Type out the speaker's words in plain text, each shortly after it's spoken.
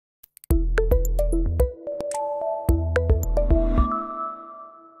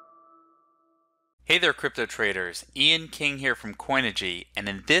Hey there crypto traders, Ian King here from Coinigy, and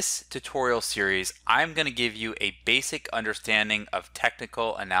in this tutorial series I'm going to give you a basic understanding of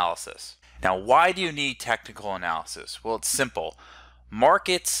technical analysis. Now, why do you need technical analysis? Well, it's simple.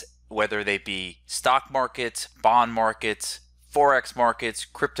 Markets, whether they be stock markets, bond markets, forex markets,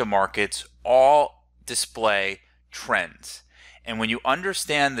 crypto markets, all display trends. And when you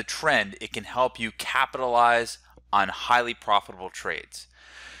understand the trend, it can help you capitalize on highly profitable trades.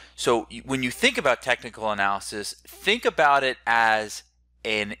 So when you think about technical analysis, think about it as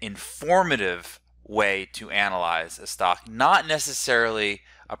an informative way to analyze a stock, not necessarily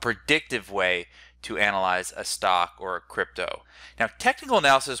a predictive way to analyze a stock or a crypto. Now, technical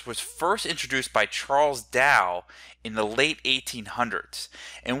analysis was first introduced by Charles Dow in the late 1800s.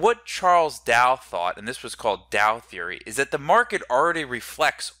 And what Charles Dow thought, and this was called Dow Theory, is that the market already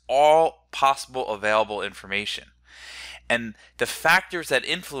reflects all possible available information. And the factors that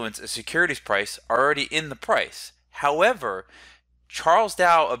influence a securities price are already in the price. However, Charles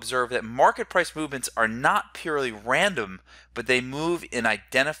Dow observed that market price movements are not purely random, but they move in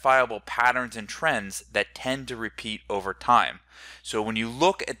identifiable patterns and trends that tend to repeat over time. So when you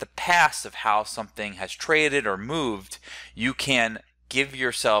look at the past of how something has traded or moved, you can give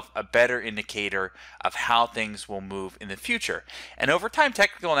yourself a better indicator of how things will move in the future. And over time,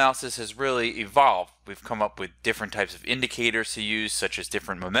 technical analysis has really evolved. We've come up with different types of indicators to use, such as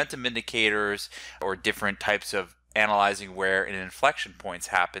different momentum indicators or different types of analyzing where an inflection points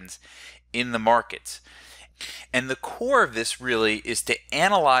happens in the markets. And the core of this really is to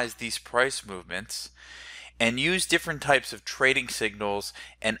analyze these price movements and use different types of trading signals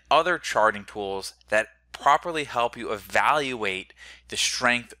and other charting tools that properly help you evaluate the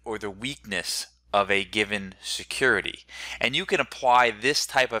strength or the weakness of a given security. And you can apply this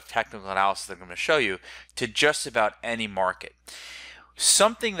type of technical analysis that I'm going to show you to just about any market.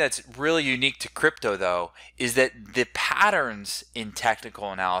 Something that's really unique to crypto, though, is that the patterns in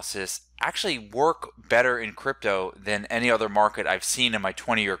technical analysis actually work better in crypto than any other market I've seen in my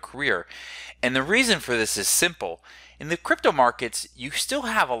 20-year career. And the reason for this is simple. In the crypto markets, you still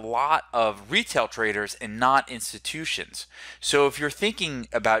have a lot of retail traders and not institutions. So if you're thinking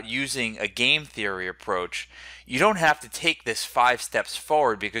about using a game theory approach, you don't have to take this 5 steps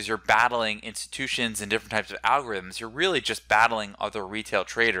forward because you're battling institutions and different types of algorithms. You're really just battling other retail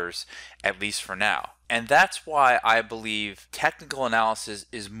traders, at least for now. And that's why I believe technical analysis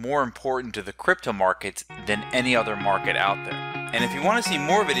is more important to the crypto markets than any other market out there. And if you want to see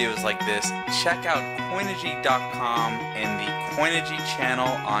more videos like this, check out Coinigy.com and the Coinigy channel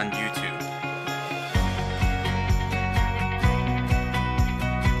on YouTube.